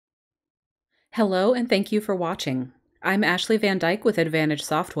Hello and thank you for watching. I'm Ashley Van Dyke with Advantage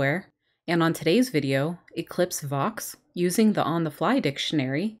Software, and on today's video, Eclipse Vox, using the OntheFly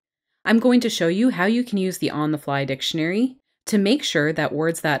Dictionary, I'm going to show you how you can use the OntheFly Dictionary to make sure that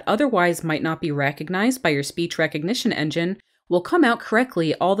words that otherwise might not be recognized by your speech recognition engine will come out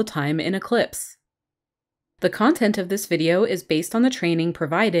correctly all the time in Eclipse. The content of this video is based on the training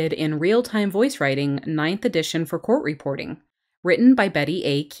provided in Real-Time Voice Writing 9th edition for court reporting, written by Betty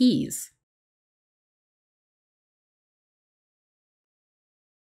A. Keyes.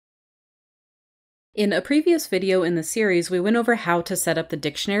 In a previous video in the series, we went over how to set up the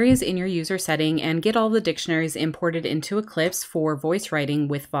dictionaries in your user setting and get all the dictionaries imported into Eclipse for voice writing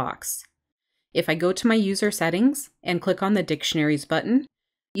with Vox. If I go to my user settings and click on the Dictionaries button,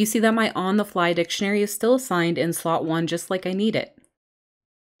 you see that my OntheFly Dictionary is still assigned in slot 1 just like I need it.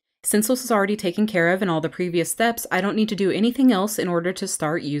 Since this was already taken care of in all the previous steps, I don't need to do anything else in order to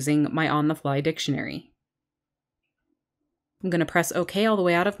start using my OntheFly Dictionary. I'm going to press OK all the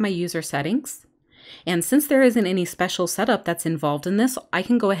way out of my user settings. And since there isn't any special setup that's involved in this, I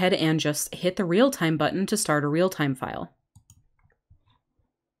can go ahead and just hit the real-time button to start a real-time file.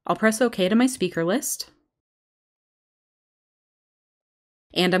 I'll press OK to my speaker list.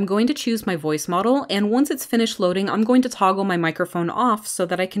 And I'm going to choose my voice model, and once it's finished loading, I'm going to toggle my microphone off so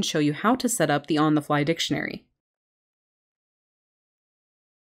that I can show you how to set up the OntheFly Dictionary.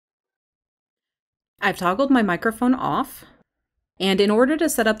 I've toggled my microphone off. And in order to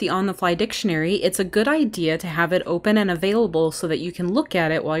set up the OntheFly Dictionary, it's a good idea to have it open and available so that you can look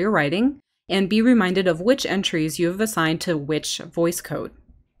at it while you're writing and be reminded of which entries you have assigned to which voice code.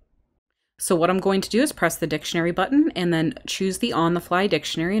 So what I'm going to do is press the Dictionary button and then choose the OntheFly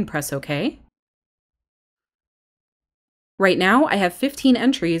Dictionary and press OK. Right now, I have 15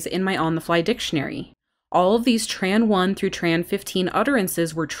 entries in my OntheFly Dictionary. All of these Tran 1 through Tran 15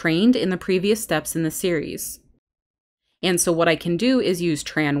 utterances were trained in the previous steps in the series. And so what I can do is use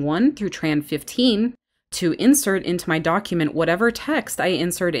Tran 1 through Tran 15 to insert into my document whatever text I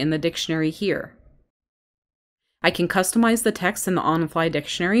insert in the dictionary here. I can customize the text in the OntheFly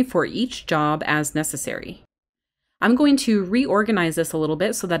Dictionary for each job as necessary. I'm going to reorganize this a little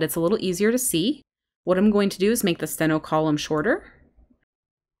bit so that it's a little easier to see. What I'm going to do is make the steno column shorter.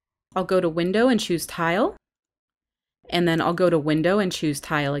 I'll go to Window and choose Tile, and then I'll go to Window and choose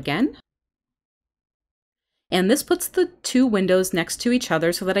Tile again. And this puts the two windows next to each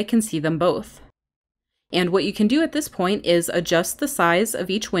other so that I can see them both. And what you can do at this point is adjust the size of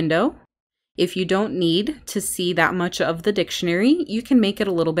each window. If you don't need to see that much of the dictionary, you can make it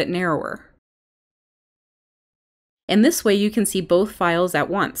a little bit narrower. And this way you can see both files at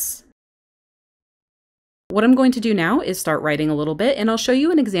once. What I'm going to do now is start writing a little bit, and I'll show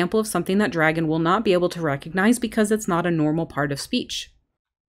you an example of something that Dragon will not be able to recognize because it's not a normal part of speech.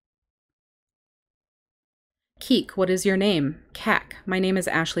 Keek, what is your name? Kak, my name is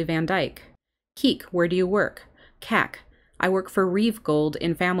Ashley Van Dyke. Keek, where do you work? Kak, I work for Reeve Gold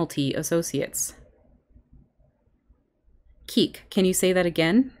in Familty Associates. Keek, can you say that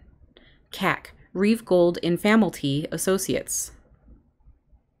again? Kak, Reeve Gold in Familty Associates.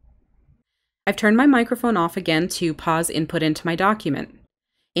 I've turned my microphone off again to pause input into my document.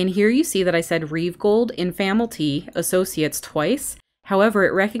 In here you see that I said Reeve Gold in Familty Associates twice. However,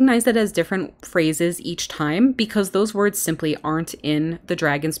 it recognized it as different phrases each time because those words simply aren't in the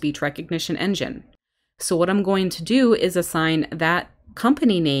Dragon speech recognition engine. So what I'm going to do is assign that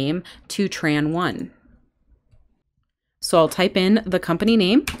company name to Tran 1. So I'll type in the company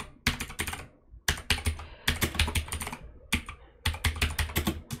name.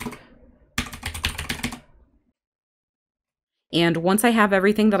 And once I have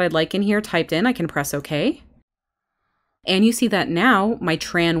everything that I'd like in here typed in, I can press OK. And you see that now my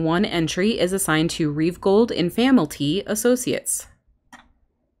Tran 1 entry is assigned to Reeve Gold in Familty Associates.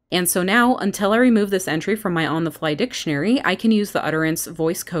 And so now, until I remove this entry from my OntheFly Dictionary, I can use the utterance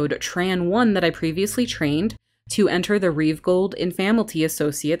voice code Tran 1 that I previously trained to enter the Reeve Gold in Familty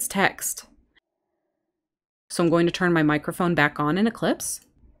Associates text. So I'm going to turn my microphone back on in Eclipse.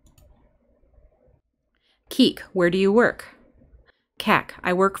 Keek, where do you work? Kak,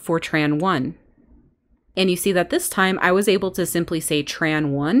 I work for Tran 1. And you see that this time I was able to simply say Tran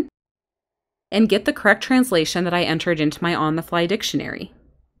 1 and get the correct translation that I entered into my OntheFly Dictionary.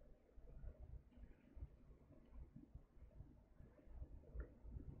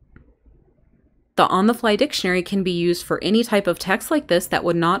 The OntheFly Dictionary can be used for any type of text like this that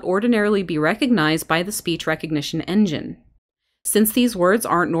would not ordinarily be recognized by the speech recognition engine. Since these words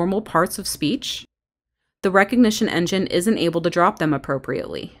aren't normal parts of speech, the recognition engine isn't able to drop them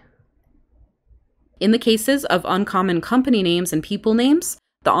appropriately. In the cases of uncommon company names and people names,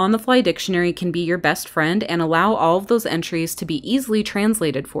 The OntheFly Dictionary can be your best friend and allow all of those entries to be easily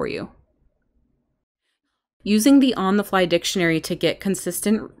translated for you. Using the OntheFly Dictionary to get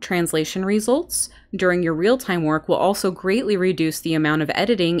consistent translation results during your real-time work will also greatly reduce the amount of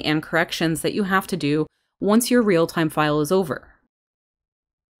editing and corrections that you have to do once your real-time file is over.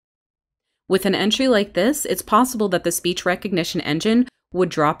 With an entry like this, it's possible that the speech recognition engine would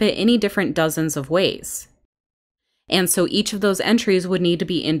drop it any different dozens of ways. And so each of those entries would need to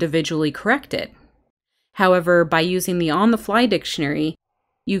be individually corrected. However, by using the OntheFly Dictionary,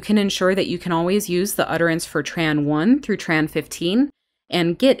 you can ensure that you can always use the utterance for Tran 1 through Tran 15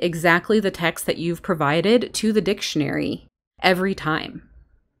 and get exactly the text that you've provided to the dictionary every time.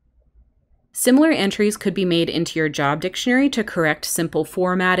 Similar entries could be made into your job dictionary to correct simple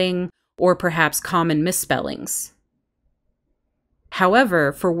formatting or perhaps common misspellings.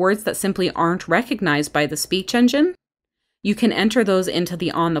 However, for words that simply aren't recognized by the speech engine, you can enter those into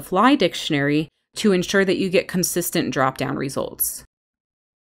the OntheFly Dictionary to ensure that you get consistent drop-down results.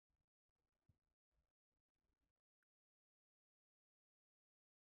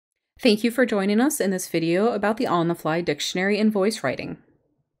 Thank you for joining us in this video about the OntheFly Dictionary and voice writing.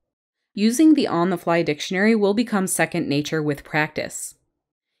 Using the OntheFly Dictionary will become second nature with practice.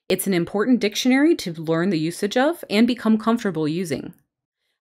 It's an important dictionary to learn the usage of and become comfortable using.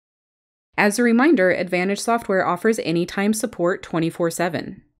 As a reminder, Advantage Software offers anytime support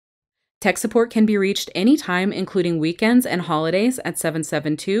 24/7. Tech support can be reached anytime, including weekends and holidays, at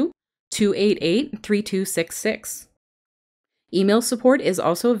 772-288-3266. Email support is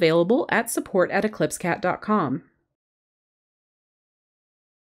also available at support@eclipsecat.com.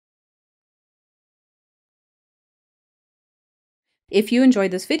 If you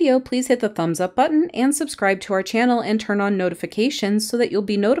enjoyed this video, please hit the thumbs up button and subscribe to our channel and turn on notifications so that you'll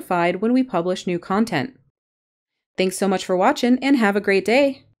be notified when we publish new content. Thanks so much for watching and have a great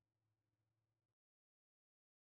day!